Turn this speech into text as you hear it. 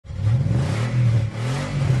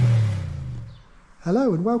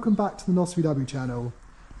Hello and welcome back to the NOS channel.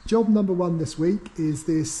 Job number one this week is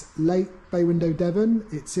this late bay window Devon.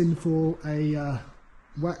 It's in for a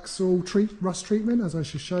Waxall rust treatment, as I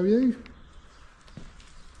shall show you.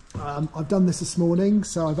 I've done this morning,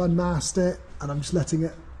 so I've unmasked it and I'm just letting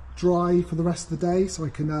it dry for the rest of the day so I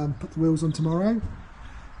can put the wheels on tomorrow.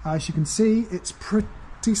 As you can see, it's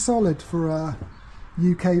pretty solid for a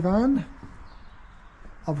UK van.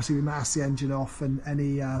 Obviously we mask the engine off and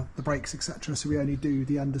any the brakes, etc, so we only do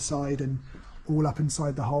the underside and all up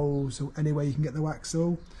inside the holes or any way you can get the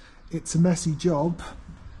Waxall. It's a messy job,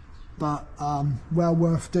 but well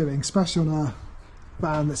worth doing, especially on a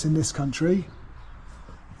van that's in this country.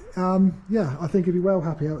 Yeah, I think you'd be well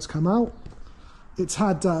happy how it's come out. It's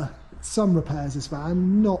had some repairs, this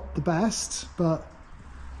van, not the best, but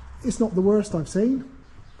it's not the worst I've seen.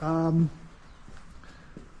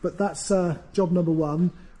 But that's job number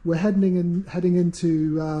one. We're heading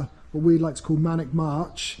into what we like to call Manic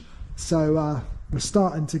March. So we're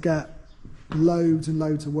starting to get loads and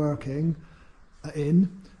loads of working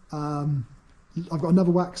in. I've got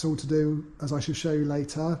another Waxall to do, as I shall show you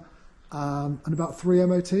later, and about 3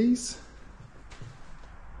 MOTs.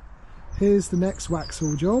 Here's the next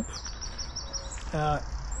Waxall job.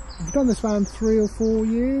 We've done this van 3 or 4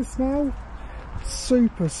 years now.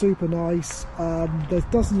 Super nice. There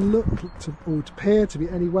doesn't look or appear to be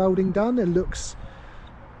any welding done. It looks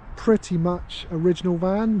pretty much original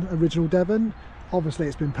van, original Devon. Obviously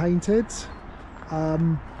it's been painted,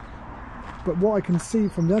 but what I can see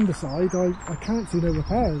from the underside, I can't see no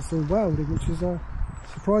repairs or welding, which is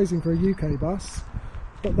surprising for a UK bus,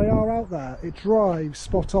 but they are out there. It drives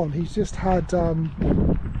spot on. He's just had the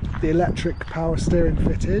electric power steering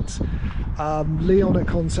fitted. Leon at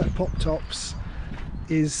Concept Pop Tops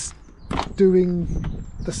is doing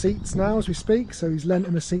the seats now as we speak, so he's lent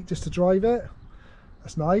him a seat just to drive it.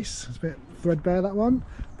 That's nice. It's a bit threadbare, that one,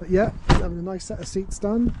 but yeah, having a nice set of seats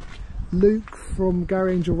done. Luke from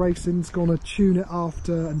Gary Angel Racing's gonna tune it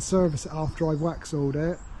after and service it after I've Waxalled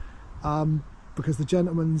it, because the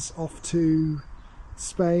gentleman's off to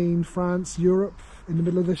Spain, France, Europe in the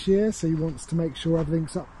middle of this year, so he wants to make sure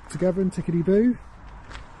everything's up together and tickety-boo.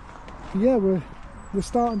 Yeah, we're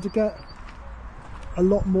starting to get a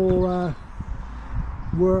lot more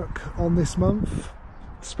work on this month,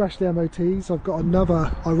 especially MOTs. I've got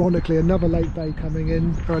ironically another late bay coming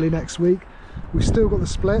in early next week. We've still got the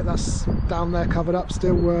split that's down there covered up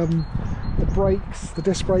still. The brakes, the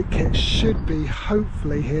disc brake kit should be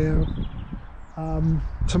hopefully here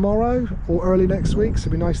tomorrow or early next week, so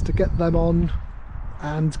it'd be nice to get them on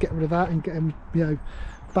and get rid of that and get them, you know,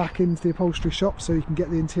 back into the upholstery shop so you can get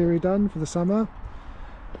the interior done for the summer.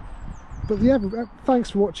 But yeah,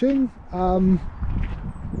 thanks for watching.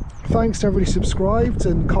 Thanks to everybody subscribed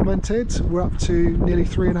and commented. We're up to nearly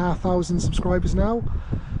 3,500 subscribers now.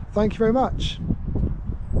 Thank you very much.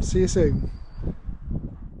 See you soon.